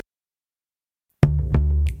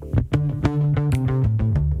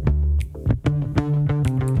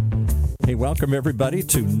welcome everybody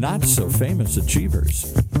to Not So Famous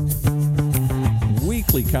Achievers.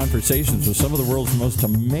 Weekly conversations with some of the world's most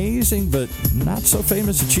amazing but not so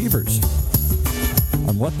famous achievers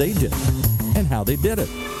on what they did and how they did it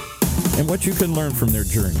and what you can learn from their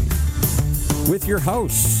journey. With your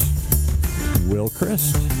hosts, Will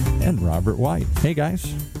Christ and Robert White. Hey,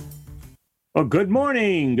 guys. Well, good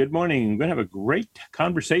morning. Good morning. We're going to have a great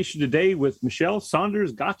conversation today with Michelle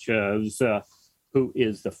Saunders Gotcha, who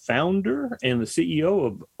is the founder and the CEO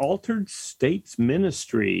of Altered States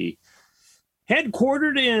Ministry,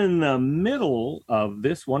 headquartered in the middle of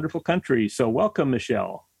this wonderful country. So welcome,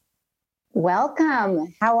 Michelle.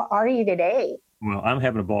 Welcome. How are you today? Well, I'm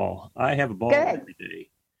having a ball. I have a ball every day.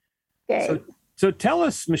 Good. So tell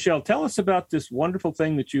us, Michelle, tell us about this wonderful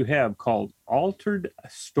thing that you have called Altered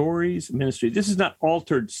Stories Ministry. This is not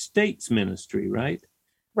Altered States Ministry, right?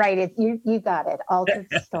 Right. You got it. Altered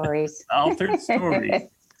Stories. Altered Stories.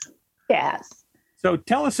 Yes. So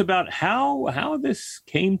tell us about how this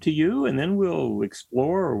came to you, and then we'll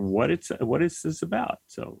explore what it's about.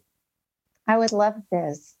 So I would love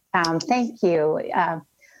this. Thank you.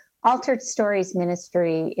 Altered Stories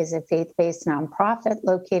Ministry is a faith-based nonprofit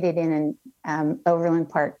located in Overland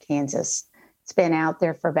Park, Kansas. It's been out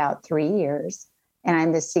there for about 3 years, and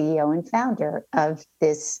I'm the CEO and founder of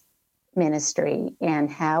this ministry.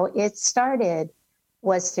 And how it started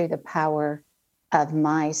was through the power of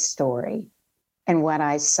my story and what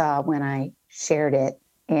I saw when I shared it.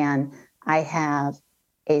 And I have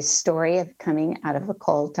a story of coming out of a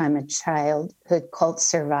cult. I'm a childhood cult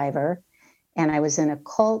survivor. And I was in a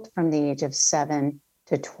cult from the age of 7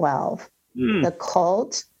 to 12. The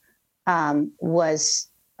cult was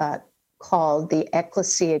called the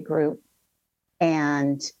Ecclesia Group,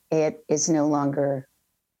 and it is no longer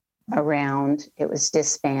around. It was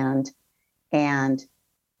disbanded. And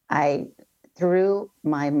I, through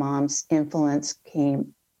my mom's influence,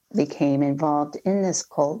 became involved in this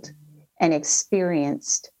cult and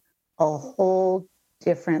experienced a whole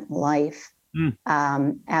different life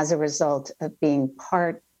as a result of being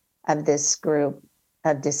part of this group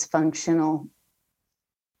of dysfunctional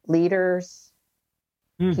leaders,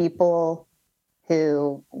 people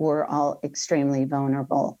who were all extremely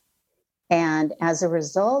vulnerable. And as a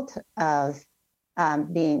result of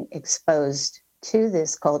being exposed to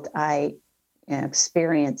this cult, I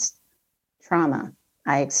experienced trauma.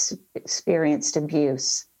 I experienced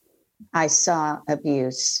abuse. I saw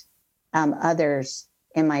abuse. Others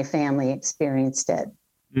in my family experienced it.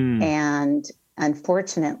 And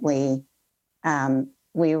unfortunately,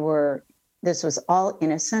 this was all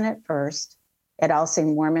innocent at first. It all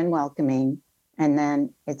seemed warm and welcoming. And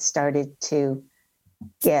then it started to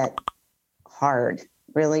get hard,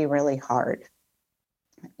 really, really hard.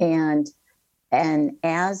 And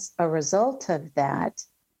as a result of that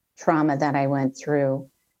trauma that I went through,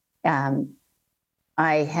 I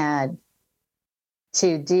had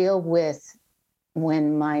to deal with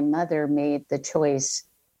when my mother made the choice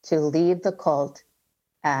to leave the cult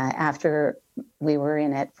after we were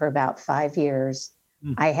in it for about 5 years.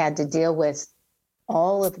 I had to deal with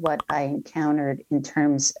all of what I encountered in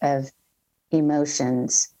terms of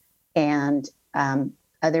emotions and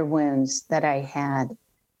other wounds that I had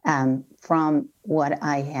from what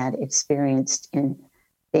I had experienced in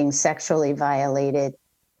being sexually violated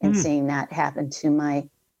and seeing that happen to my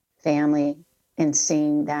family, and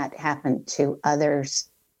seeing that happen to others,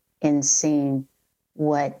 and seeing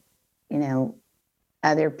what,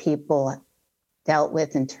 other people dealt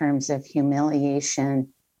with in terms of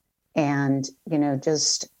humiliation and,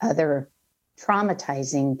 just other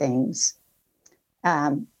traumatizing things.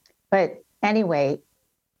 But anyway,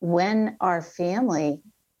 when our family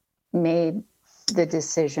made the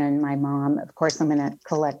decision, my mom, of course, I'm going to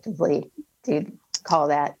collectively call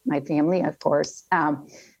that my family, of course,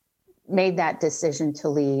 made that decision to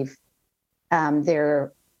leave.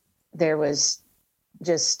 There was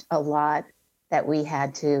just a lot that we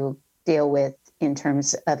had to deal with in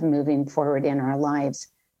terms of moving forward in our lives.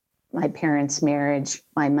 My parents' marriage,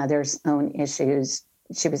 my mother's own issues.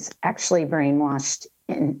 She was actually brainwashed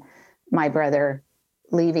in my brother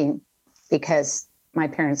leaving because my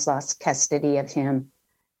parents lost custody of him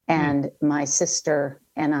and my sister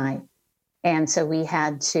and I. And so we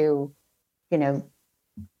had to,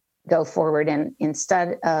 go forward. And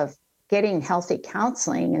instead of getting healthy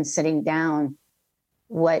counseling and sitting down,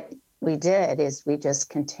 what we did is we just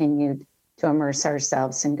continued to immerse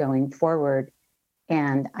ourselves in going forward.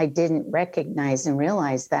 And I didn't recognize and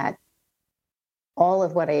realize that all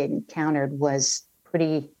of what I encountered was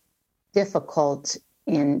pretty difficult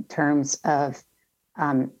in terms of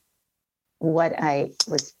what I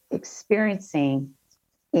was experiencing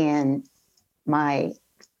in my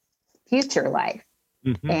future life.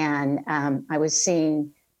 Mm-hmm. And I was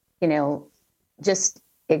seeing, just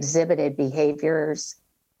exhibited behaviors.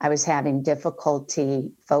 I was having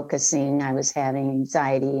difficulty focusing. I was having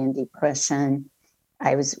anxiety and depression.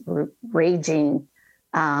 I was raging.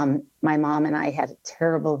 My mom and I had a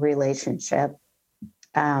terrible relationship.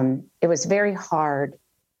 It was very hard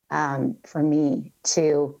for me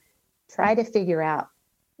to try to figure out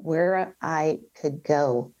where I could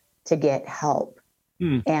go to get help.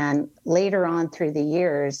 And later on through the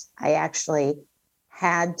years, I actually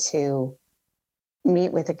had to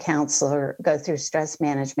meet with a counselor, go through stress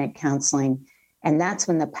management counseling. And that's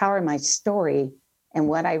when the power of my story and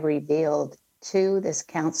what I revealed to this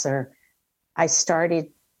counselor, I started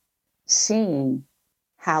seeing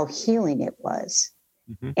how healing it was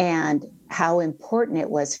and how important it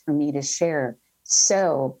was for me to share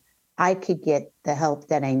so I could get the help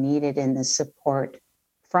that I needed and the support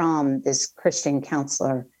from this Christian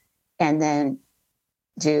counselor, and then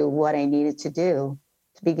do what I needed to do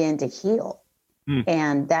to begin to heal.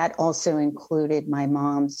 And that also included my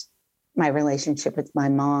relationship with my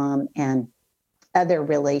mom and other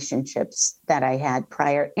relationships that I had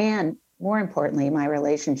prior, and more importantly, my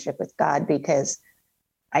relationship with God, because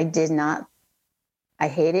I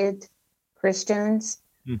hated Christians.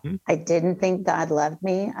 I didn't think God loved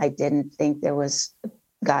me. I didn't think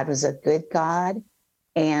God was a good God.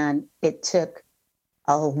 And it took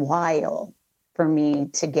a while for me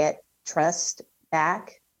to get trust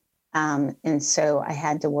back. And so I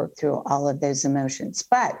had to work through all of those emotions.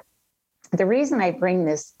 But the reason I bring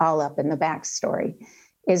this all up in the backstory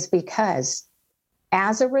is because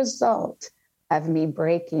as a result of me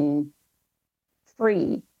breaking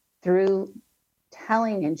free through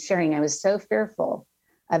telling and sharing, I was so fearful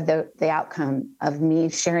of the outcome of me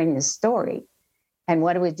sharing this story and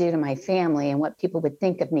what it would do to my family and what people would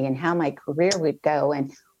think of me and how my career would go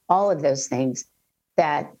and all of those things,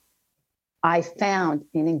 that I found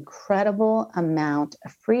an incredible amount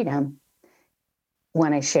of freedom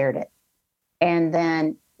when I shared it. And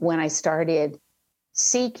then when I started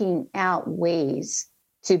seeking out ways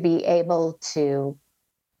to be able to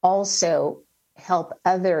also help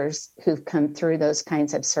others who've come through those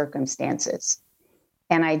kinds of circumstances.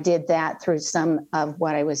 And I did that through some of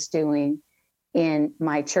what I was doing in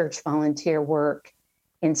my church volunteer work,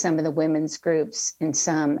 in some of the women's groups, in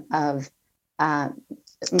some of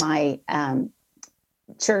my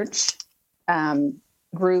church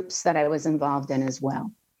groups that I was involved in as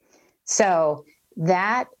well. So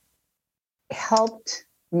that helped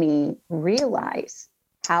me realize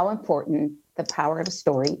how important the power of a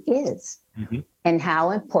story is, and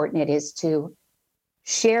how important it is to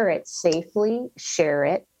share it safely, share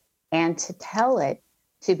it, and to tell it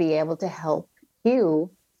to be able to help you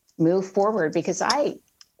move forward. Because I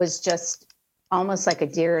was just almost like a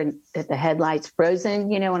deer at the headlights, frozen.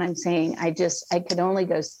 You know what I'm saying? I could only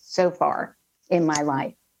go so far in my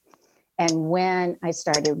life. And when I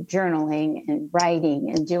started journaling and writing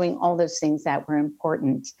and doing all those things that were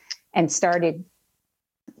important, and started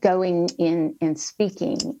going in and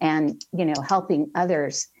speaking and, helping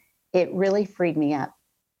others, it really freed me up.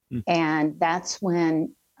 And that's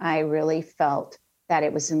when I really felt that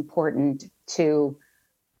it was important to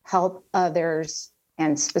help others,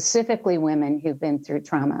 and specifically women who've been through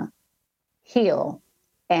trauma, heal,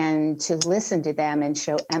 and to listen to them and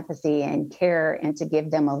show empathy and care and to give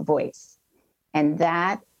them a voice. And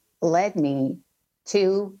that led me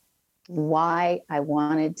to why I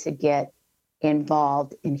wanted to get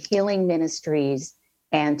involved in healing ministries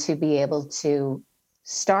and to be able to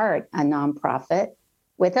start a nonprofit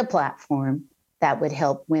with a platform that would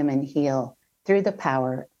help women heal through the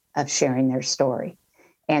power of sharing their story.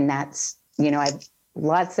 And that's, I've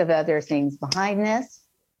lots of other things behind this.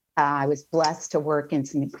 I was blessed to work in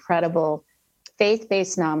some incredible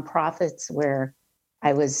faith-based nonprofits where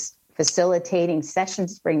I was facilitating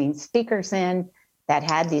sessions, bringing speakers in that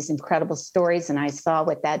had these incredible stories. And I saw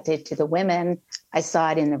what that did to the women. I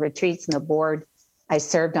saw it in the retreats and the board. I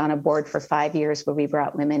served on a board for 5 years where we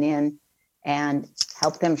brought women in and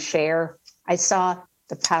helped them share. I saw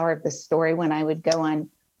the power of the story when I would go on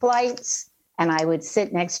flights and I would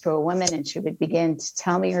sit next to a woman and she would begin to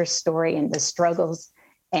tell me her story and the struggles.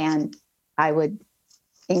 And I would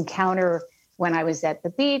encounter when I was at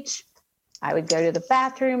the beach, I would go to the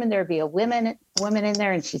bathroom and there'd be a woman in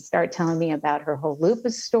there and she'd start telling me about her whole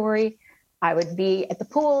lupus story. I would be at the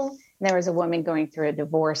pool and there was a woman going through a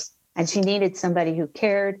divorce and she needed somebody who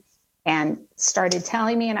cared and started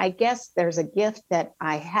telling me. And I guess there's a gift that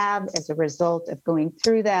I have as a result of going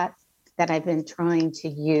through that I've been trying to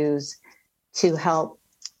use to help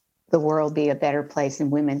the world be a better place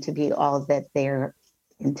and women to be all that they're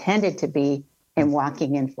intended to be and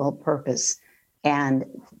walking in full purpose and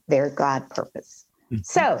their God purpose. Mm-hmm.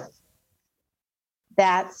 So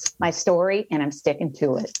that's my story, and I'm sticking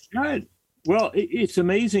to it. Right. Well, it's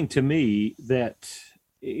amazing to me that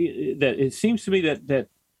it seems to me that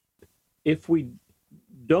if we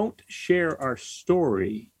don't share our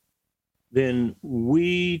story, then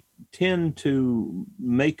we tend to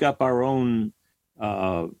make up our own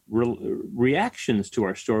reactions to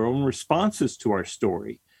our story, our own responses to our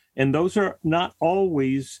story. And those are not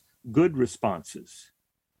always good responses.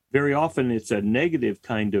 Very often it's a negative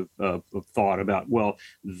kind of thought about, well,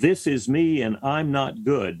 this is me and I'm not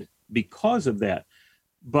good because of that.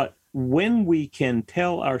 But when we can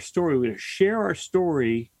tell our story, we share our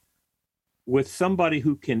story with somebody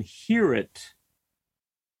who can hear it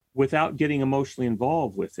without getting emotionally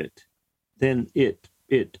involved with it, then it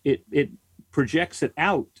projects it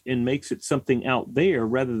out and makes it something out there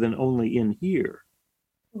rather than only in here.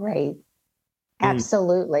 Right.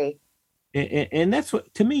 Absolutely. And that's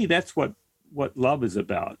what, to me, that's what love is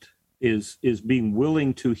about, is being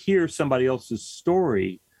willing to hear somebody else's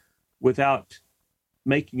story without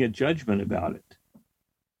making a judgment about it.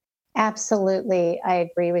 Absolutely. I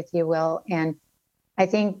agree with you, Will. And I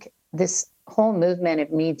think this whole movement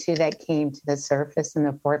of Me Too that came to the surface in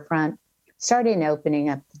the forefront started opening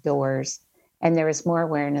up the doors, and there was more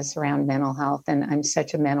awareness around mental health. And I'm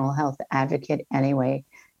such a mental health advocate anyway.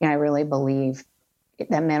 I really believe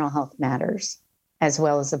that mental health matters, as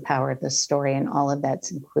well as the power of the story, and all of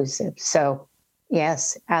that's inclusive. So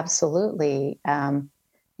yes, absolutely.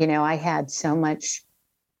 I had so much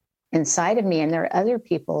inside of me, and there are other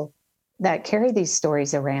people that carry these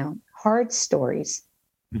stories around, hard stories,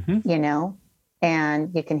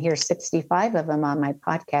 and you can hear 65 of them on my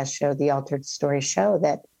podcast show, The Altered Story Show,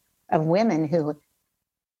 that of women who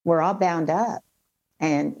were all bound up,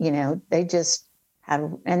 and, they just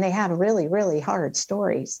had, and they had really, really hard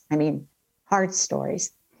stories. I mean, hard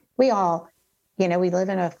stories. We all, we live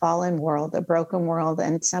in a fallen world, a broken world,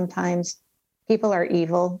 and sometimes people are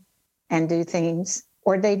evil and do things,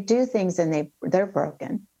 or they do things and they're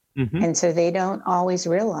broken. Mm-hmm. And so they don't always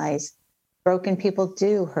realize broken people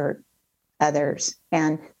do hurt others.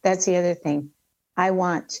 And that's the other thing. I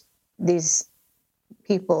want these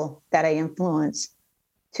people that I influence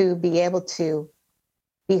to be able to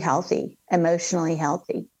be healthy, emotionally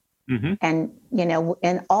healthy. Mm-hmm. And,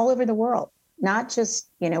 and all over the world, not just,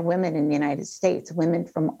 women in the United States, women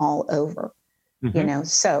from all over, mm-hmm.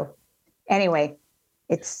 So anyway,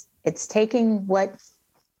 it's taking what,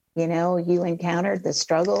 you encountered, the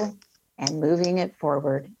struggle, and moving it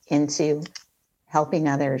forward into helping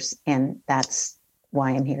others. And that's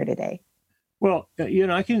why I'm here today. Well,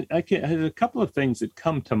 I can there's a couple of things that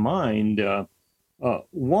come to mind.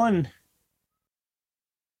 One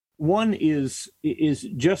is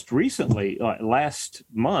just recently, last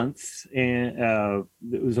month, and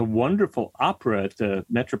it was a wonderful opera at the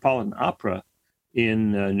Metropolitan Opera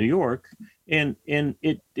in New York, and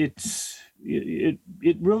it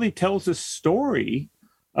really tells a story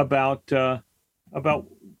about a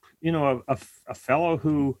fellow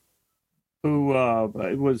who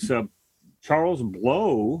was Charles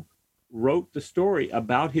Blow wrote the story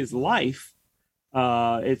about his life.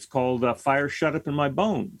 It's called "Fire Shut Up in My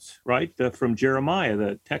Bones," right? From Jeremiah,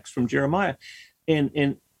 the text from Jeremiah,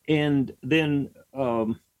 and then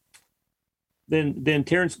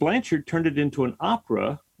Terence Blanchard turned it into an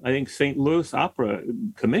opera. I think St. Louis Opera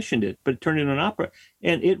commissioned it, but it turned into an opera,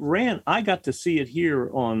 and it ran. I got to see it here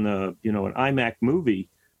on an IMAX movie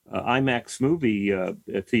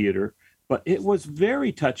theater, but it was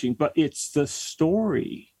very touching. But it's the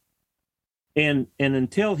story. And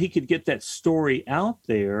until he could get that story out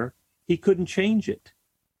there, he couldn't change it.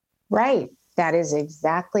 Right. That is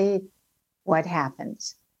exactly what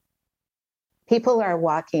happens. People are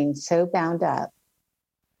walking so bound up,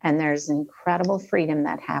 and there's incredible freedom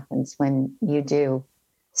that happens when you do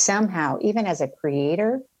somehow, even as a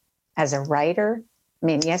creator, as a writer. I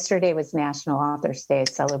mean, yesterday was National Authors Day. I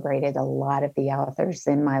celebrated a lot of the authors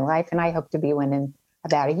in my life, and I hope to be one in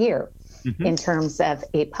about a year. Mm-hmm. In terms of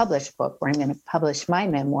a published book where I'm going to publish my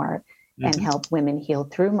memoir mm-hmm. and help women heal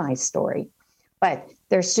through my story. But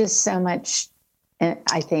there's just so much,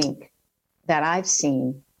 I think, that I've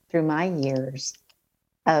seen through my years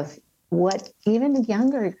of what even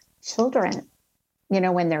younger children,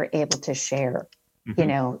 when they're able to share,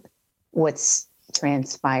 mm-hmm. What's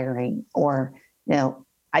transpiring, or,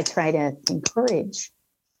 I try to encourage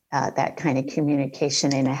that kind of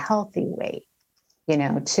communication in a healthy way.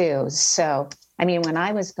 Too. So, I mean, when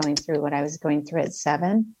I was going through what I was going through at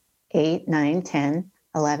 7, 8, 9, 10,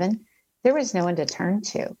 11, there was no one to turn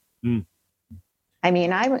to. Mm. I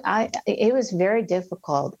mean, it was very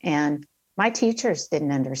difficult, and my teachers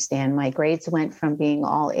didn't understand. My grades went from being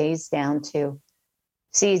all A's down to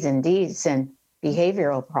C's and D's and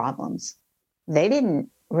behavioral problems. They didn't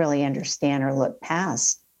really understand or look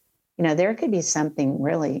past. You know, there could be something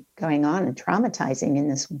really going on and traumatizing in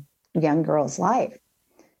this young girl's life,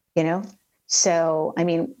 you know? So, I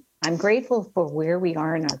mean, I'm grateful for where we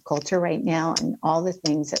are in our culture right now and all the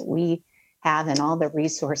things that we have and all the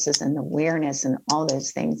resources and the awareness and all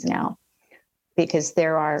those things now, because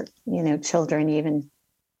there are, you know, children even,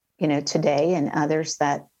 you know, today and others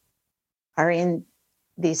that are in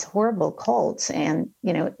these horrible cults. And,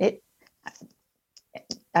 you know,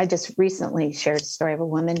 I just recently shared a story of a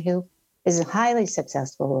woman who is a highly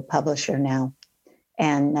successful publisher now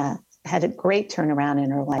and had a great turnaround in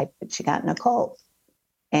her life, but she got in a cult.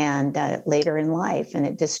 And later in life, and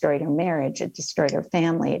it destroyed her marriage, it destroyed her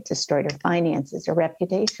family, it destroyed her finances, her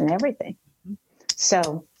reputation, everything.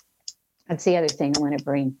 So that's the other thing I want to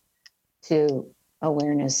bring to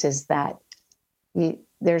awareness is that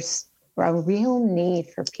there's a real need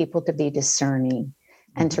for people to be discerning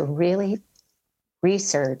and to really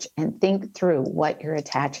research and think through what you're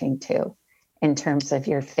attaching to in terms of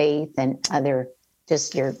your faith and other,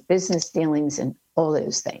 just your business dealings and all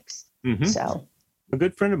those things. Mm-hmm. So. A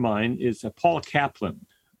good friend of mine is Paula Kaplan.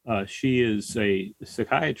 She is a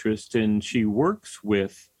psychiatrist, and she works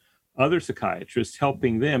with other psychiatrists,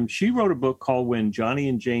 helping them. She wrote a book called When Johnny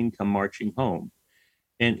and Jane Come Marching Home,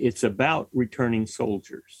 and it's about returning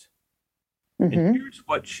soldiers. Mm-hmm. And here's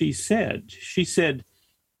what she said. She said,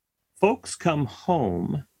 folks come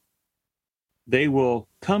home, they will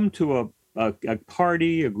come to a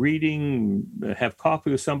party, a greeting, have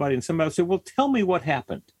coffee with somebody, and somebody will say, well, tell me what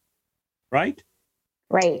happened, right?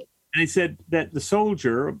 Right. And he said that the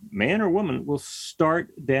soldier, man or woman, will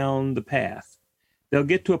start down the path. They'll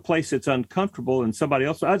get to a place that's uncomfortable, and somebody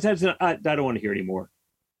else, I don't want to hear anymore.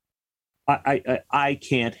 I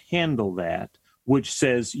can't handle that, which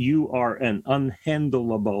says you are an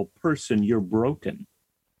unhandleable person. You're broken.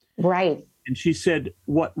 Right. And she said,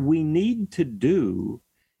 what we need to do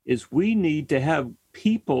is we need to have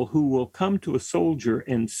people who will come to a soldier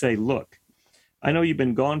and say, look, I know you've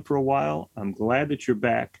been gone for a while. I'm glad that you're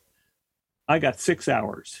back. I got 6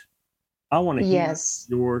 hours. I want to hear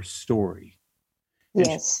your story. And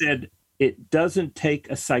she said, it doesn't take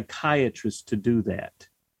a psychiatrist to do that.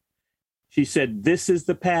 She said, this is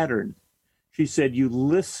the pattern. She said, you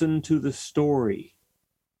listen to the story.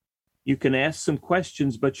 You can ask some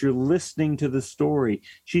questions, but you're listening to the story.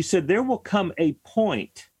 She said, there will come a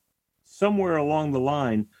point somewhere along the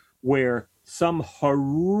line where some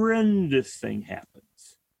horrendous thing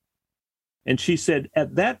happens. And she said,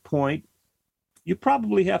 at that point, you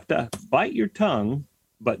probably have to bite your tongue,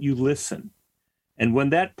 but you listen. And when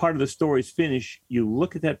that part of the story is finished, you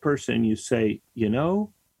look at that person and you say, you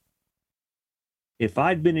know, if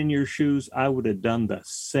I'd been in your shoes, I would have done the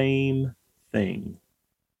same thing.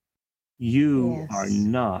 You are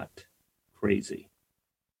not crazy.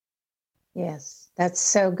 Yes, that's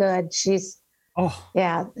so good.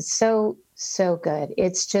 So good.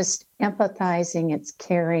 It's just empathizing, it's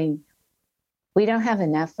caring. We don't have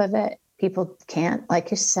enough of it. People can't, like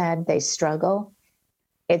you said, they struggle.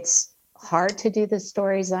 It's hard to do the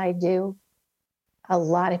stories I do. A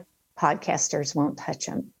lot of podcasters won't touch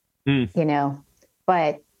them, you know,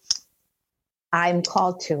 but I'm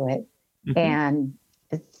called to it. Mm-hmm. And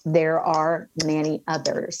there are many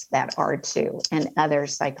others that are too, and other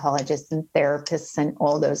psychologists and therapists and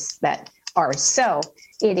all those that are. So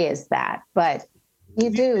it is that, but you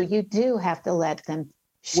do have to let them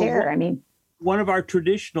share. Well, I mean, one of our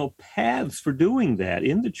traditional paths for doing that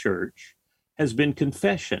in the church has been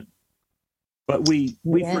confession, but we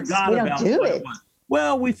forgot about it.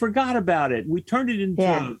 Well, we forgot about it. We turned it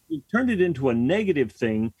into a negative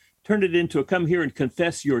thing, turned it into a come here and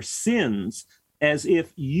confess your sins, as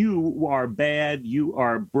if you are bad, you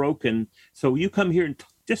are broken. So you come here and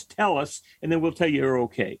just tell us, and then we'll tell you you're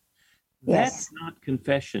okay. That's not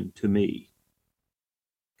confession to me.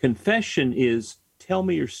 Confession is, tell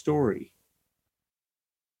me your story.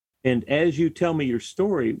 And as you tell me your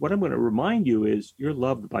story, what I'm going to remind you is you're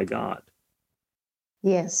loved by God.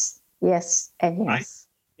 Yes, yes, and yes.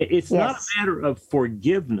 It's not a matter of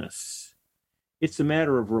forgiveness. It's a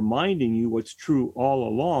matter of reminding you what's true all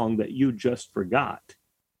along that you just forgot.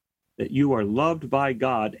 That you are loved by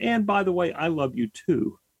God. And by the way, I love you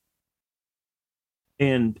too.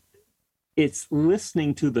 And it's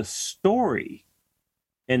listening to the story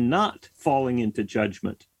and not falling into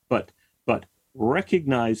judgment, but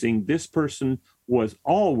recognizing this person was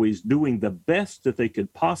always doing the best that they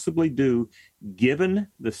could possibly do, given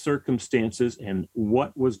the circumstances and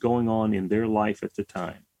what was going on in their life at the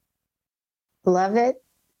time. Love it.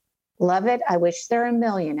 Love it. I wish there were a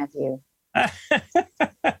million of you.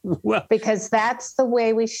 Well, because that's the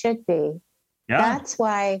way we should be. yeah. That's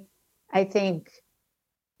why I think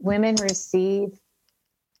women receive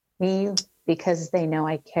me, because they know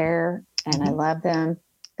I care and I love them.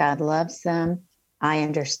 God loves them. I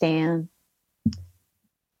understand.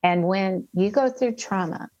 And when you go through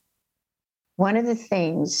trauma, one of the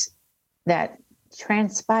things that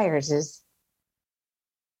transpires is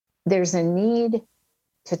there's a need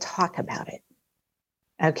to talk about it.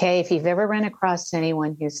 Okay, if you've ever run across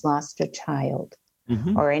anyone who's lost a child,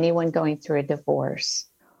 or anyone going through a divorce,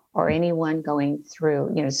 or anyone going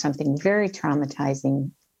through, something very traumatizing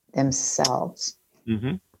themselves,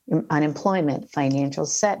 unemployment, financial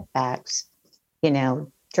setbacks,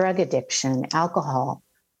 drug addiction, alcohol,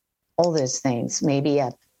 all those things, maybe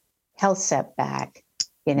a health setback,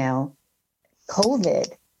 COVID,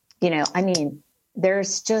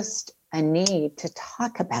 there's just a need to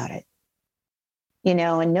talk about it.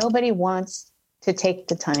 And nobody wants to take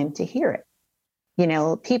the time to hear it.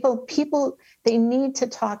 People, they need to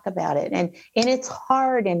talk about it. And it's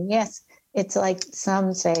hard. And yes, it's like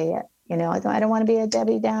some say, I don't want to be a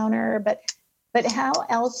Debbie Downer, but how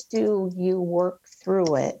else do you work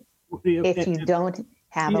through it if you don't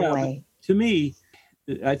have a way? To me,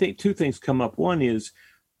 I think two things come up. One is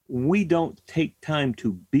we don't take time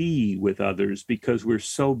to be with others because we're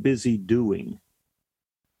so busy doing.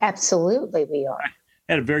 Absolutely, we are.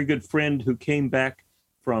 I had a very good friend who came back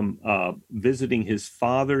from visiting his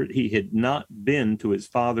father. He had not been to his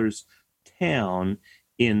father's town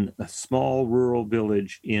in a small rural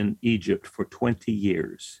village in Egypt for 20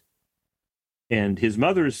 years. And his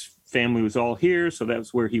mother's family was all here, so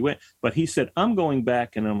that's where he went. But he said, I'm going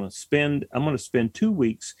back and I'm going to spend 2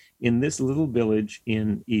 weeks in this little village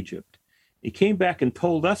in Egypt. He came back and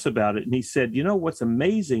told us about it. And he said, what's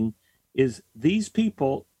amazing is these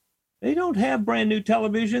people, they don't have brand new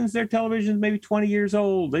televisions. Their television's maybe 20 years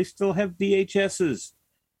old. They still have VHSs.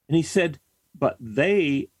 And he said, but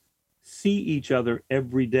they see each other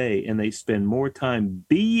every day and they spend more time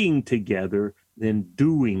being together than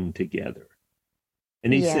doing together.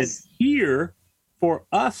 And he said, here, for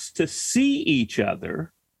us to see each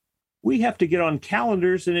other, we have to get on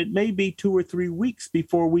calendars, and it may be 2 or 3 weeks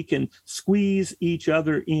before we can squeeze each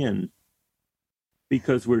other in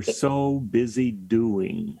because we're so busy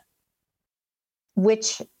doing.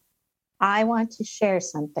 Which I want to share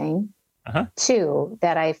something, too,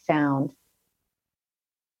 that I found.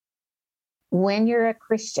 When you're a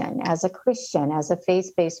Christian, as a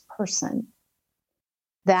faith-based person,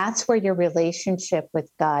 that's where your relationship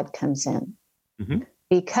with God comes in.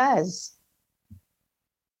 Because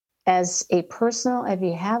if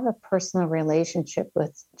you have a personal relationship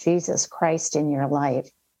with Jesus Christ in your life,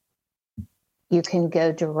 you can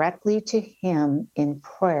go directly to him in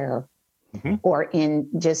prayer, or in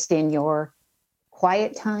your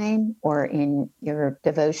quiet time, or in your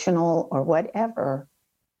devotional or whatever,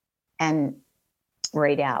 and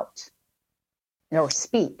write out or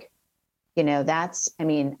speak.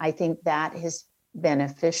 I think that is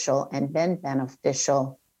beneficial and been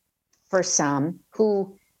beneficial for some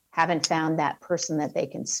who haven't found that person that they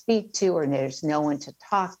can speak to, or there's no one to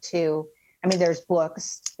talk to. There's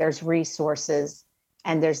books, there's resources,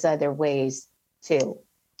 and there's other ways too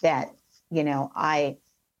that, I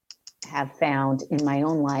have found in my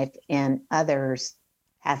own life and others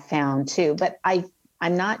have found too. But I'm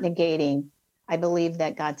not negating. I believe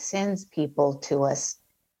that God sends people to us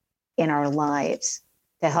in our lives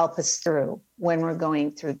to help us through when we're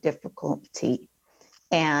going through difficulty.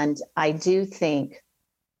 And I do think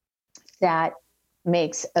that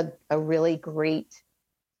makes a really great,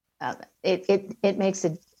 it makes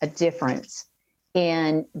a difference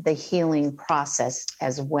in the healing process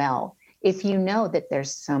as well. If you know that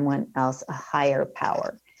there's someone else, a higher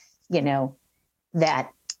power,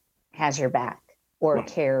 that has your back or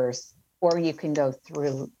cares, or you can go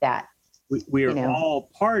through that. We are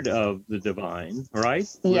all part of the divine, right?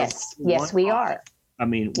 Yes, we are. We are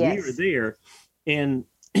there. And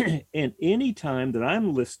any time that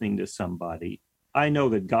I'm listening to somebody, I know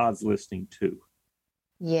that God's listening too.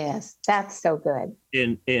 Yes, that's so good.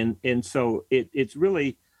 And so it's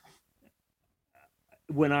really,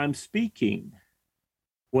 when I'm speaking,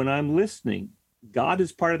 when I'm listening, God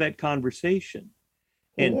is part of that conversation.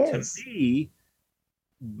 And to me,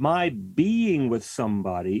 my being with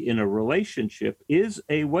somebody in a relationship is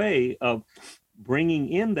a way of bringing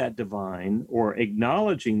in that divine or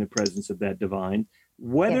acknowledging the presence of that divine,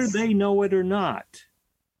 whether Yes. they know it or not.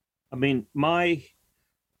 I mean, I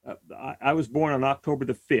was born on October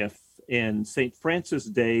the 5th, and St. Francis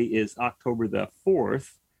Day is October the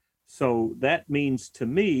 4th. So that means to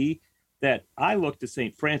me that I look to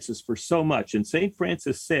St. Francis for so much. And St.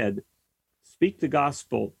 Francis said, speak the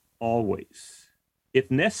gospel always. If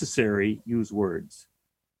necessary, use words.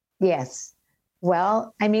 Yes.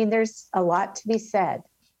 Well, I mean, there's a lot to be said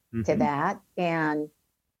to Mhm. that. And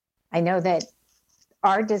I know that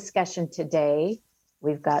our discussion today,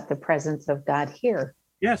 we've got the presence of God here.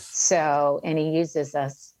 Yes. So, and he uses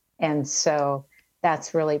us. And so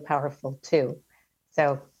that's really powerful too.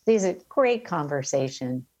 So these are great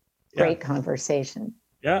conversation. Great conversation.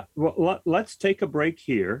 Yeah. Well, let's take a break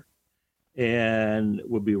here and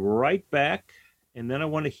we'll be right back. And then I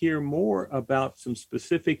want to hear more about some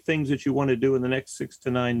specific things that you want to do in the next 6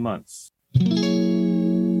 to 9 months.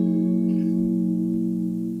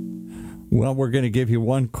 Well, we're going to give you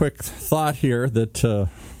one quick thought here that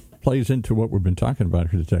plays into what we've been talking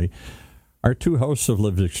about here today. Our two hosts have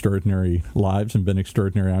lived extraordinary lives and been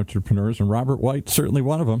extraordinary entrepreneurs, and Robert White, certainly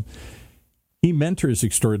one of them. He mentors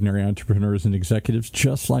extraordinary entrepreneurs and executives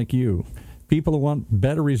just like you, people who want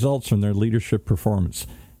better results from their leadership performance.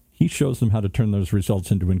 He shows them how to turn those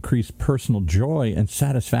results into increased personal joy and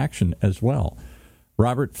satisfaction as well.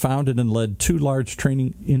 Robert founded and led 2 large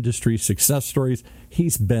training industry success stories.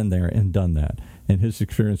 He's been there and done that, and his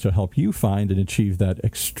experience will help you find and achieve that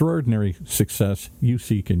extraordinary success you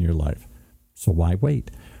seek in your life. So why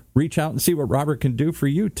wait? Reach out and see what Robert can do for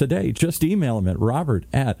you today. Just email him at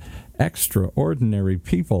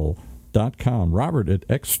robert@extraordinarypeople.com,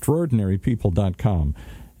 robert@extraordinarypeople.com,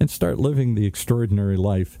 and start living the extraordinary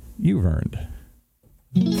life you've earned.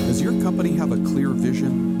 Does your company have a clear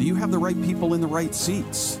vision? Do you have the right people in the right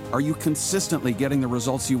seats? Are you consistently getting the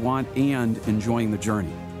results you want and enjoying the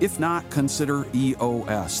journey? If not, consider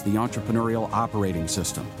EOS, the Entrepreneurial Operating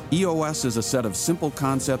System. EOS is a set of simple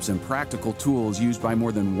concepts and practical tools used by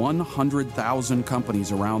more than 100,000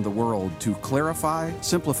 companies around the world to clarify,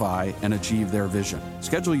 simplify, and achieve their vision.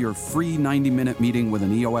 Schedule your free 90-minute meeting with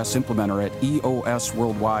an EOS implementer at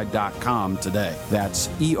eosworldwide.com today. That's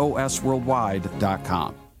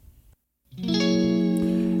eosworldwide.com.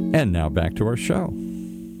 And now back to our show.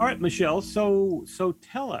 All right, Michelle. So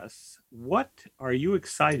tell us, what are you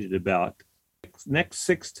excited about next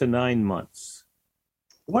 6 to 9 months?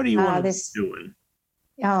 What do you want to be doing?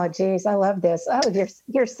 Oh, geez, I love this. Oh,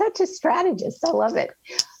 you're such a strategist. I love it.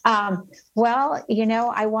 Well,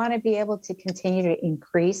 I want to be able to continue to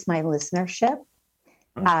increase my listenership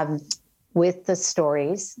with the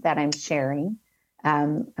stories that I'm sharing.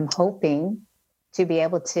 I'm hoping to be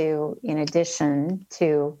able to, in addition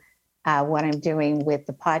to what I'm doing with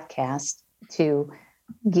the podcast, to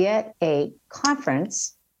get a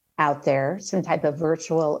conference out there, some type of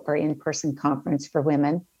virtual or in-person conference for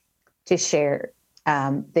women to share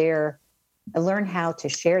learn how to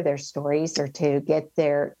share their stories, or to get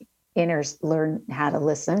their inners, learn how to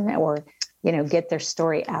listen, or, get their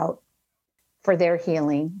story out for their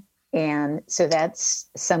healing. And so that's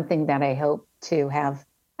something that I hope to have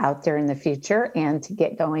out there in the future, and to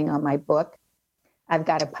get going on my book. I've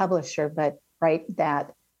got a publisher, but write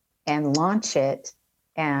that and launch it.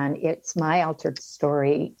 And it's my altered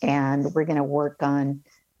story. And we're going to work on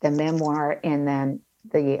the memoir, and then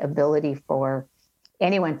the ability for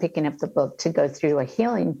anyone picking up the book to go through a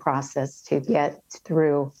healing process to get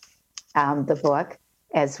through the book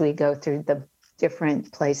as we go through the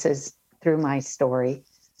different places through my story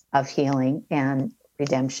of healing and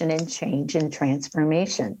redemption and change and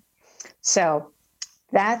transformation. So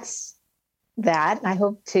that's that. I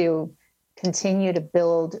hope to continue to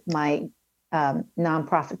build my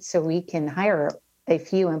nonprofit so we can hire a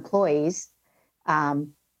few employees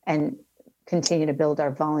and continue to build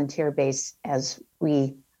our volunteer base as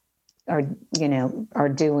we are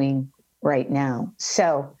doing right now.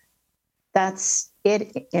 So that's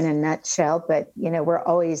it in a nutshell. But, we're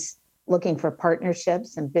always looking for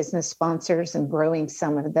partnerships and business sponsors and growing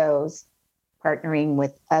some of those, partnering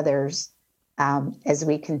with others as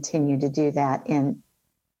we continue to do that and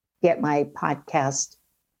get my podcast,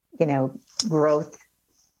 growth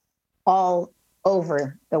all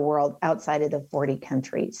over the world outside of the 40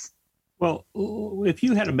 countries. Well, if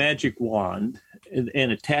you had a magic wand and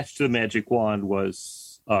attached to the magic wand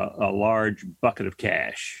was a large bucket of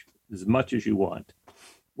cash, as much as you want,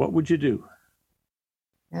 what would you do?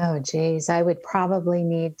 Oh, geez, I would probably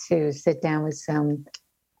need to sit down with some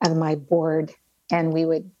of my board, and we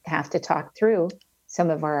would have to talk through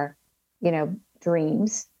some of our,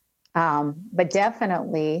 dreams. But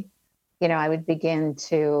definitely I would begin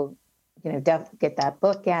to, get that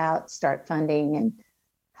book out, start funding and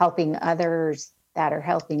helping others that are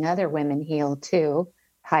helping other women heal too,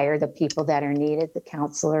 hire the people that are needed, the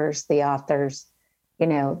counselors, the authors,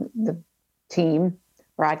 the team,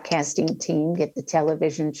 broadcasting team, get the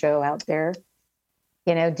television show out there,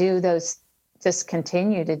 do those, just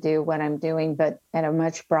continue to do what I'm doing, but at a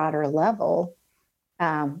much broader level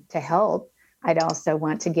to help. I'd also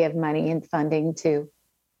want to give money and funding to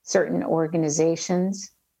certain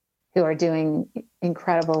organizations who are doing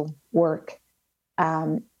incredible work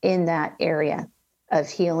in that area of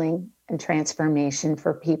healing and transformation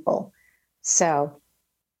for people. So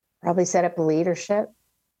probably set up a leadership,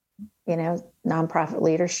 nonprofit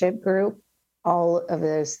leadership group, all of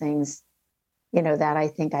those things, that I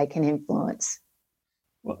think I can influence.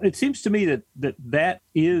 Well, it seems to me that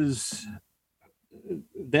is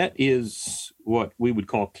what we would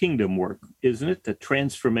call kingdom work, isn't it? The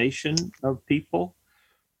transformation of people.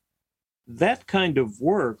 That kind of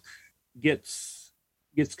work gets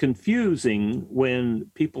confusing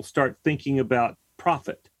when people start thinking about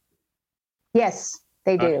profit. Yes,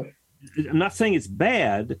 they do. I'm not saying it's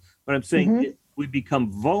bad, but I'm saying we become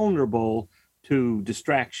vulnerable to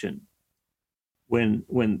distraction when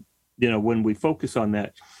we focus on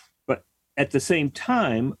that. But at the same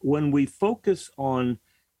time, when we focus on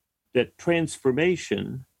that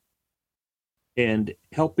transformation and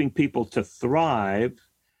helping people to thrive,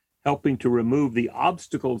 helping to remove the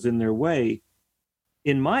obstacles in their way,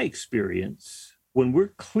 in my experience, when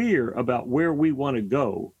we're clear about where we want to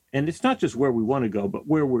go, and it's not just where we want to go, but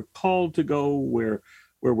where we're called to go, where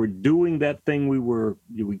we're doing that thing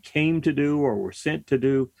we came to do or were sent to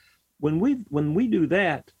do, when we do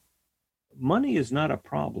that, money is not a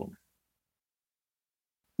problem.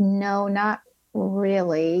 No, not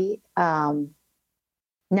really. No,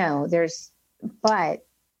 but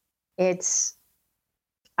it's,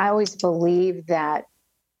 I always believe that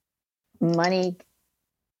money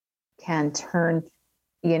can turn,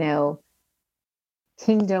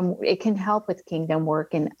 kingdom, it can help with kingdom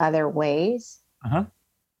work in other ways.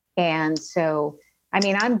 And so,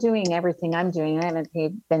 I'm doing everything I'm doing. I haven't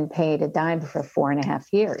been paid a dime for 4.5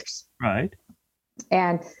 years. Right.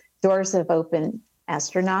 And doors have opened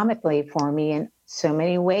astronomically for me in so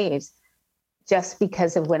many ways, just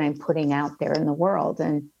because of what I'm putting out there in the world.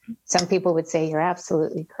 And some people would say you're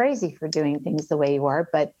absolutely crazy for doing things the way you are,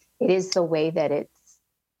 but it is the way that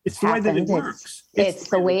it's the way that it works. It's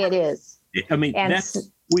the way it is.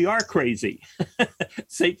 We are crazy.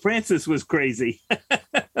 St. Francis was crazy.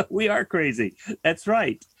 We are crazy. That's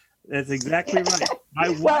right. That's exactly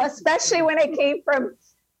right. Well, especially when it came from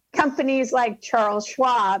companies like Charles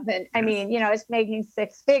Schwab. And I was making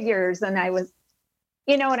 6 figures and I was,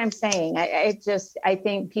 you know what I'm saying? I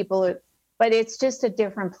think people, but it's just a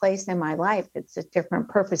different place in my life. It's a different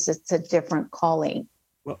purpose. It's a different calling.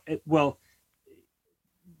 Well,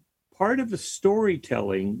 part of the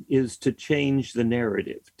storytelling is to change the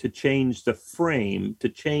narrative, to change the frame, to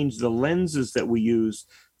change the lenses that we use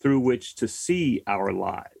through which to see our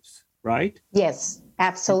lives, right? Yes,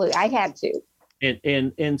 absolutely. I had to.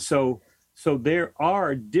 And so there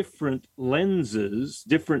are different lenses,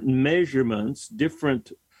 different measurements,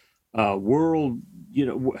 different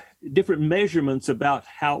different measurements about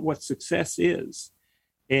what success is.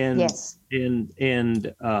 And yes.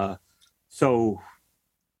 And so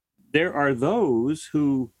there are those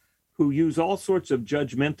who use all sorts of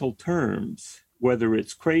judgmental terms, whether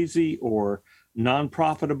it's crazy or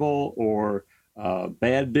non-profitable or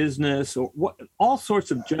bad business or all sorts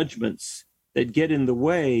of judgments that get in the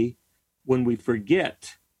way when we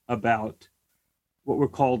forget about what we're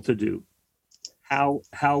called to do,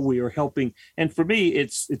 how we are helping. And for me,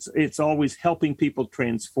 it's always helping people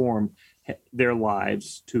transform their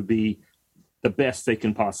lives to be the best they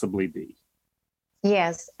can possibly be.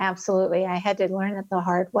 Yes, absolutely. I had to learn it the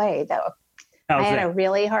hard way, though. I had a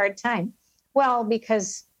really hard time. Well,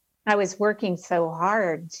 because I was working so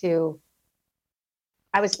hard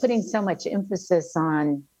I was putting so much emphasis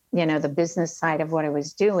on, the business side of what I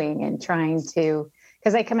was doing and trying to,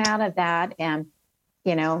 because I come out of that and,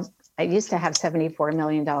 I used to have $74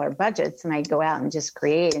 million budgets and I'd go out and just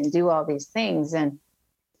create and do all these things. And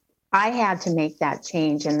I had to make that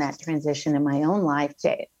change and that transition in my own life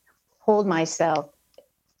to hold myself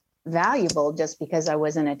valuable just because I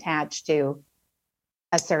wasn't attached to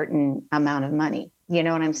a certain amount of money. You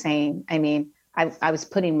know what I'm saying? I was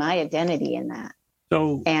putting my identity in that.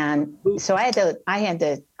 So I had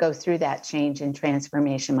to go through that change and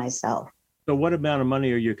transformation myself. So what amount of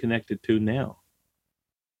money are you connected to now?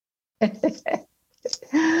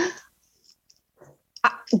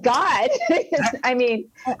 God. I mean,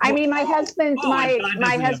 my husband's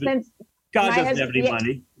God doesn't have any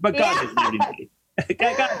money, but God doesn't have any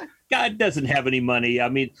money. God doesn't have any money. I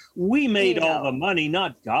mean, we made all the money,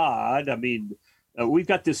 not God. I mean, we've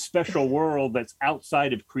got this special world that's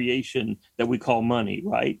outside of creation that we call money,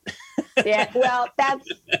 right? Yeah, well,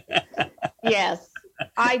 yes.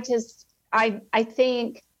 I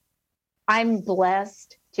think I'm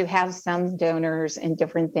blessed to have some donors and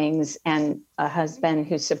different things, and a husband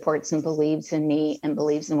who supports and believes in me and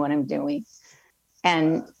believes in what I'm doing.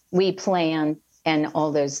 And we plan and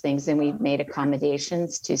all those things, and we've made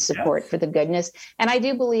accommodations to support for the goodness. And I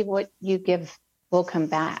do believe what you give will come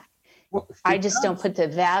back. Well, I just don't put the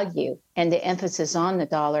value and the emphasis on the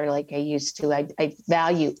dollar like I used to. I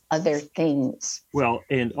value other things. Well,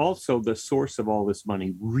 and also the source of all this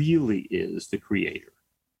money really is the Creator.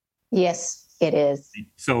 Yes, it is.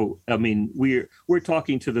 So, I mean, we're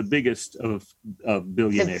talking to the biggest of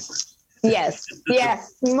billionaires. Yes.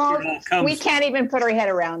 We can't even put our head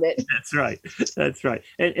around it. That's right.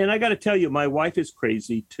 And I got to tell you, my wife is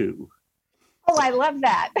crazy too. Oh, I love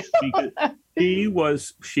that.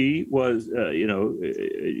 Because she was,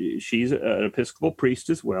 she's an Episcopal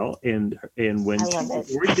priest as well. And when she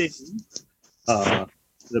was ordained,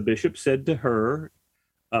 the bishop said to her,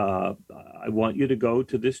 I want you to go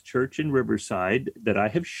to this church in Riverside that I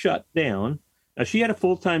have shut down. Now, she had a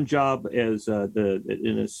full-time job as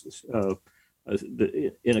in a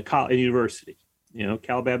university,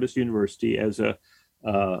 Cal Baptist University, as in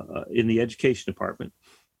the education department.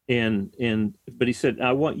 But he said,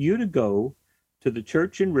 I want you to go to the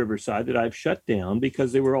church in Riverside that I've shut down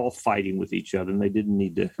because they were all fighting with each other and they didn't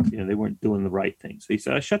need to, they weren't doing the right thing. So he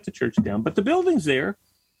said, I shut the church down, but the building's there.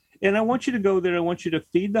 And I want you to go there. I want you to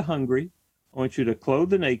feed the hungry. I want you to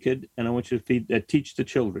clothe the naked. And I want you to teach the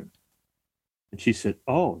children. And she said,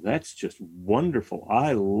 oh, that's just wonderful.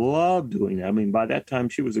 I love doing that. I mean, by that time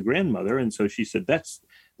she was a grandmother. And so she said, that's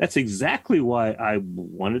exactly why I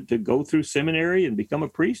wanted to go through seminary and become a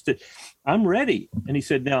priest. I'm ready. And he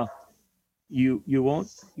said, now you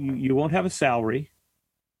won't have a salary,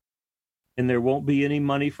 and there won't be any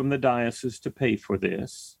money from the diocese to pay for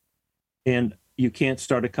this. And you can't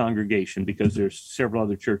start a congregation because there's several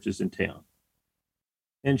other churches in town.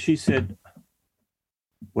 And she said,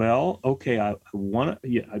 well, okay,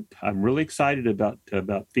 I'm really excited about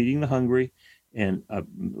feeding the hungry and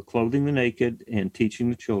clothing the naked and teaching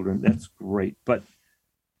the children. That's great. But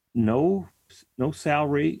no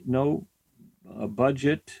salary, no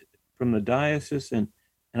budget from the diocese, and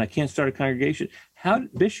I can't start a congregation.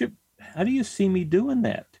 Bishop, how do you see me doing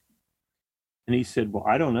that? And he said, well,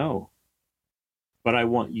 I don't know. But I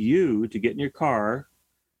want you to get in your car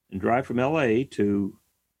and drive from LA to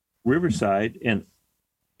Riverside, and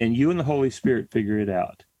you and the Holy Spirit figure it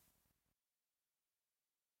out.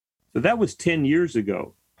 So that was 10 years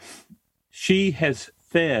ago. She has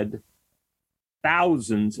fed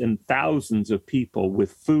thousands and thousands of people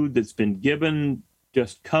with food that's been given,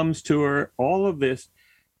 just comes to her, all of this.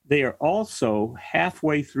 They are also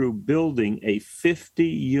halfway through building a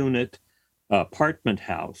 50-unit apartment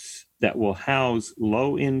house that will house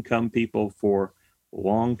low-income people for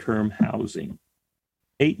long-term housing.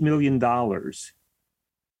 $8 million.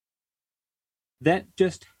 That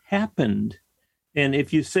just happened. And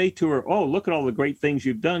if you say to her, oh, look at all the great things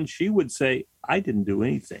you've done, she would say, I didn't do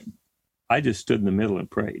anything. I just stood in the middle and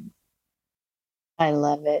prayed. I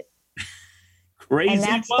love it. Crazy and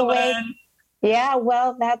that's woman. The way, yeah,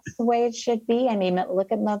 well, that's the way it should be. I mean,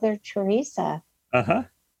 look at Mother Teresa. Uh-huh.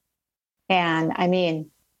 And I mean,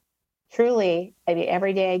 truly,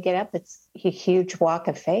 every day I get up, it's a huge walk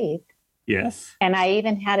of faith. Yes. And I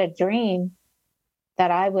even had a dream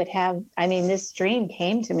that I would have. I mean, this dream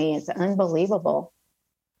came to me. It's unbelievable.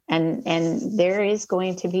 And there is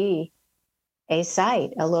going to be a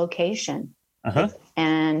site, a location. Uh-huh.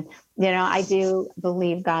 And, I do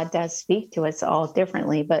believe God does speak to us all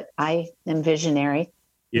differently, but I am visionary,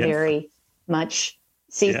 very much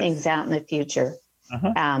see things out in the future.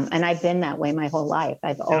 Uh-huh. And I've been that way my whole life.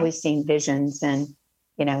 I've always seen visions and,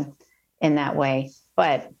 in that way.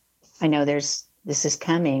 But I know this is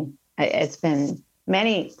coming. It's been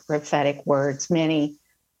many prophetic words, many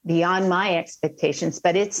beyond my expectations,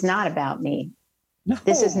 but it's not about me. No.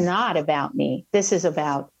 This is not about me. This is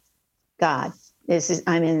about God.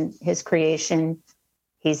 I'm in his creation.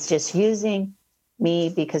 He's just using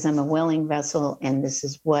me because I'm a willing vessel. And this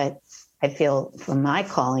is what I feel from my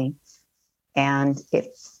calling. And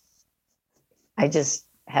I just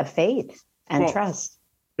have faith and trust.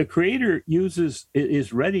 The Creator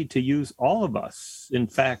is ready to use all of us. In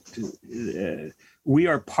fact, we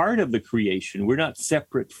are part of the creation. We're not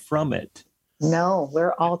separate from it. No,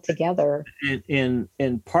 we're all together. And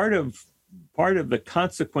part of the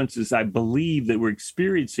consequences, I believe, that we're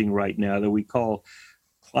experiencing right now, that we call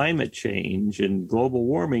climate change and global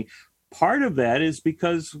warming, part of that is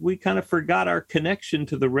because we kind of forgot our connection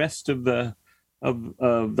to the rest of the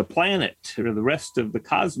planet, or the rest of the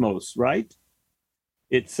cosmos, right?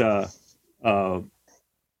 It's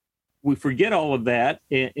we forget all of that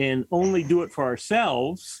and only do it for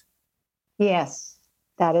ourselves. Yes,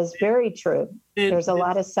 that is very true. There's a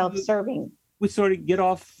lot of self-serving. We sort of get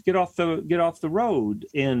off the road,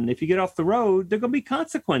 and if you get off the road, there are going to be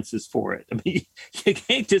consequences for it. I mean, you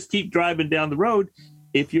can't just keep driving down the road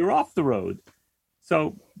if you're off the road.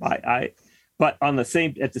 So but at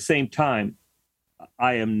the same time,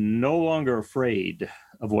 I am no longer afraid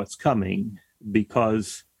of what's coming,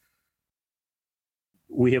 because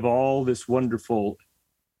we have all this wonderful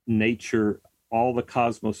nature, all the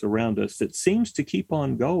cosmos around us that seems to keep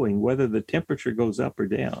on going, whether the temperature goes up or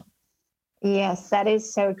down. Yes, that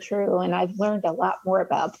is so true. And I've learned a lot more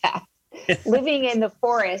about that. Living in the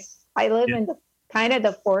forest, I live in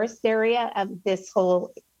the forest area of this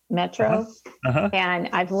whole metro. And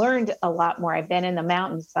I've learned a lot more. I've been in the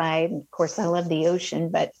mountainside. And of course, I love the ocean,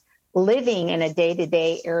 but living in a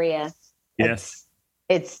day-to-day area, yes,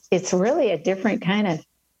 it's really a different kind of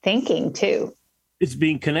thinking too. It's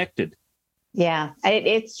being connected. Yeah,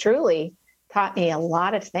 it's truly taught me a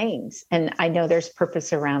lot of things, and I know there's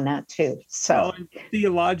purpose around that too. So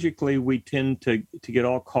theologically, we tend to get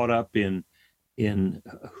all caught up in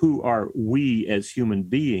who are we as human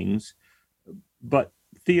beings, but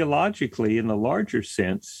theologically, in the larger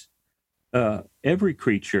sense, every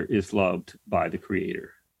creature is loved by the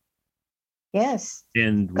Creator. Yes,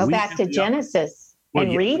 and go back to Genesis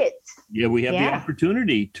and read it. Yeah, we have the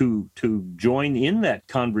opportunity to join in that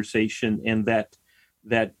conversation and that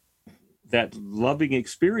loving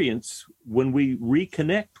experience when we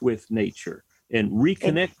reconnect with nature and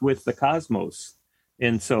reconnect with the cosmos.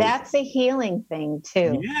 And so that's a healing thing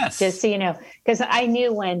too. Yes. Just so you know, because I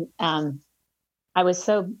knew when I was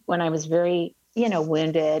very,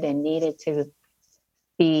 wounded and needed to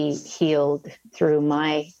be healed through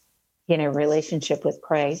my, relationship with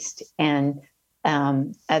Christ and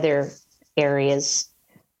other areas,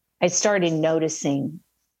 I started noticing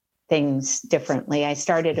things differently. I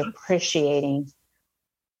started appreciating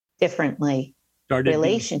differently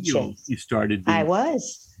relationships. You started. I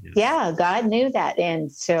was. Yes. Yeah, God knew that.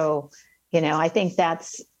 And so, I think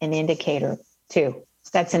that's an indicator too.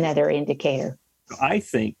 That's another indicator. I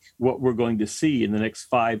think what we're going to see in the next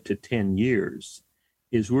 5 to 10 years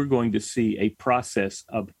is we're going to see a process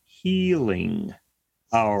of healing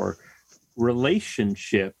our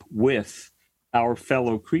relationship with our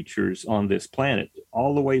fellow creatures on this planet,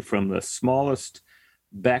 all the way from the smallest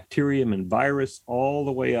bacterium and virus all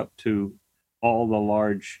the way up to all the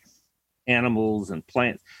large animals and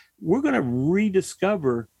plants. We're going to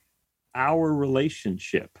rediscover our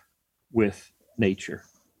relationship with nature.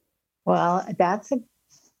 Well,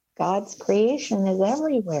 God's creation is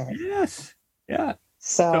everywhere. Yes. Yeah.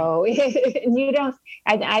 So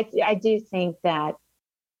I do think that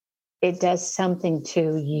it does something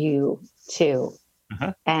to you too.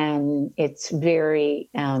 And it's very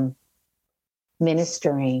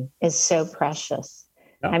ministering, is so precious.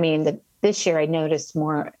 Yeah. I mean, this year I noticed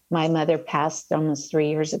more. My mother passed almost 3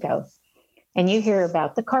 years ago. And you hear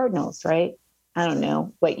about the cardinals, right? I don't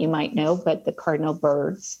know what you might know, but the cardinal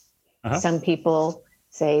birds. Some people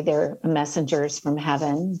say they're messengers from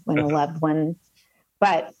heaven when a loved one.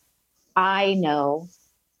 But I know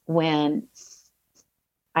when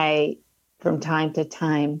I, from time to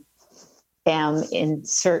time, am in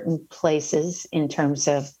certain places in terms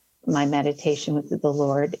of my meditation with the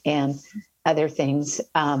Lord and other things,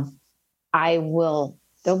 there'll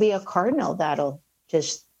be a cardinal that'll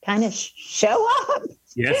just kind of show up.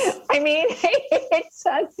 Yes. I mean,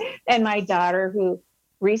 and my daughter, who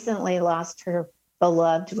recently lost her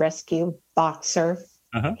beloved rescue boxer,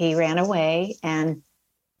 he ran away, and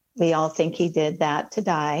we all think he did that to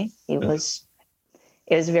die. It was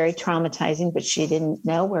very traumatizing, but she didn't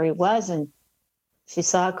know where he was. And she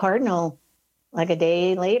saw a cardinal like a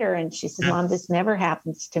day later, and she said, Mom, this never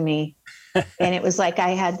happens to me. And it was like I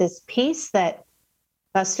had this peace that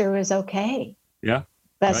Buster was okay. Yeah.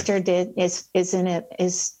 Buster is in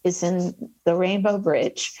the Rainbow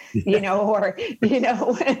Bridge, or.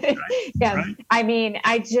 Right. Yeah. Right. I mean,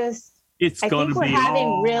 It's going to be. I think we're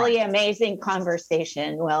having really amazing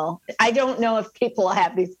conversation. Well, I don't know if people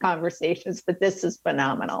have these conversations, but this is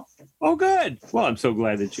phenomenal. Oh, good. Well, I'm so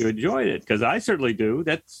glad that you enjoyed it, because I certainly do.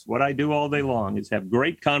 That's what I do all day long, is have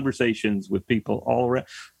great conversations with people all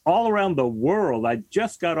around the world. I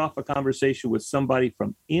just got off a conversation with somebody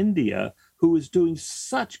from India who is doing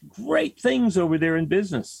such great things over there in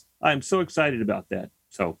business. I'm so excited about that.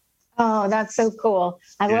 So. Oh, that's so cool.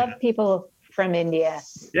 I love people from India.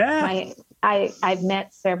 Yeah. I've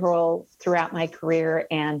met several throughout my career,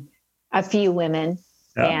 and a few women,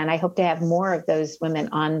 and I hope to have more of those women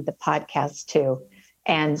on the podcast too.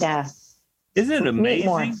 And isn't it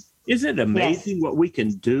amazing? Isn't it amazing what we can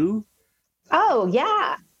do? Oh,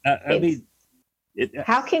 yeah. I mean,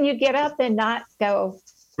 how can you get up and not go?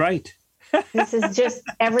 Right. This is just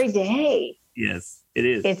every day. Yes, it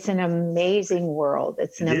is. It's an amazing world.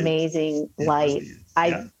 It's an amazing life.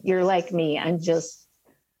 You're like me. I'm just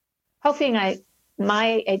hoping at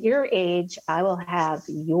your age, I will have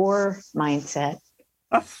your mindset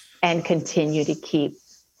and continue to keep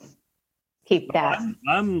that.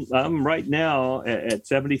 I'm right now at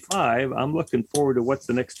 75. I'm looking forward to what's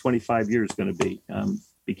the next 25 years going to be. I'm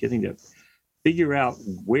beginning to figure out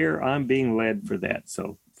where I'm being led for that.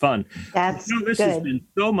 So fun. That's this good. Has been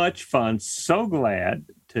so much fun. So glad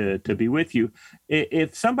to be with you.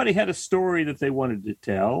 If somebody had a story that they wanted to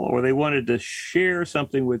tell, or they wanted to share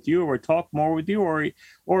something with you, or talk more with you,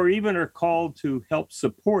 or even are called to help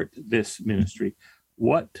support this ministry,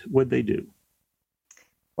 what would they do?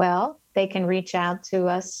 Well, they can reach out to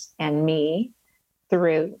us and me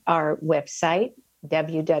through our website,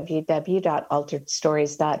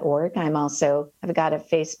 www.alteredstories.org. I've got a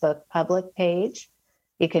Facebook public page.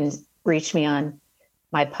 You can reach me on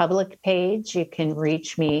my public page. You can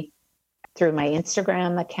reach me through my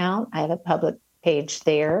Instagram account. I have a public page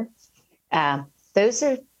there. Those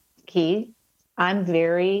are key. I'm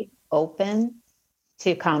very open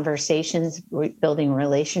to conversations, building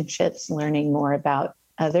relationships, learning more about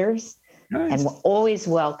others. Nice. And we'll always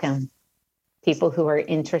welcome people who are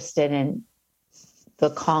interested in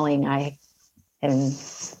the calling I am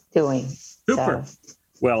doing. Super. So.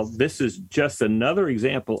 Well, this is just another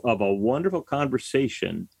example of a wonderful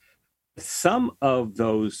conversation. Some of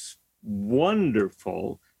those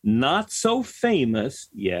wonderful, not so famous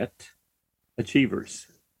yet, achievers.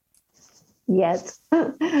 Yes.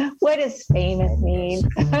 What does famous mean?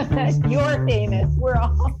 You're famous. We're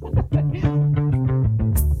all.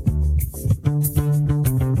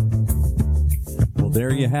 Well,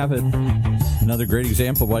 there you have it. Another great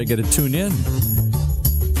example of why you got to tune in.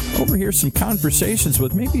 Overhear some conversations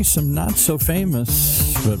with maybe some not so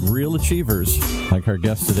famous but real achievers like our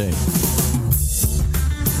guest today.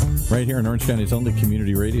 Right here in Orange County's only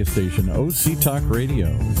community radio station,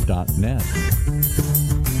 octalkradio.net.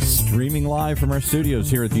 Streaming live from our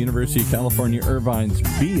studios here at the University of California, Irvine's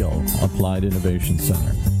Beale Applied Innovation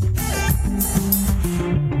Center.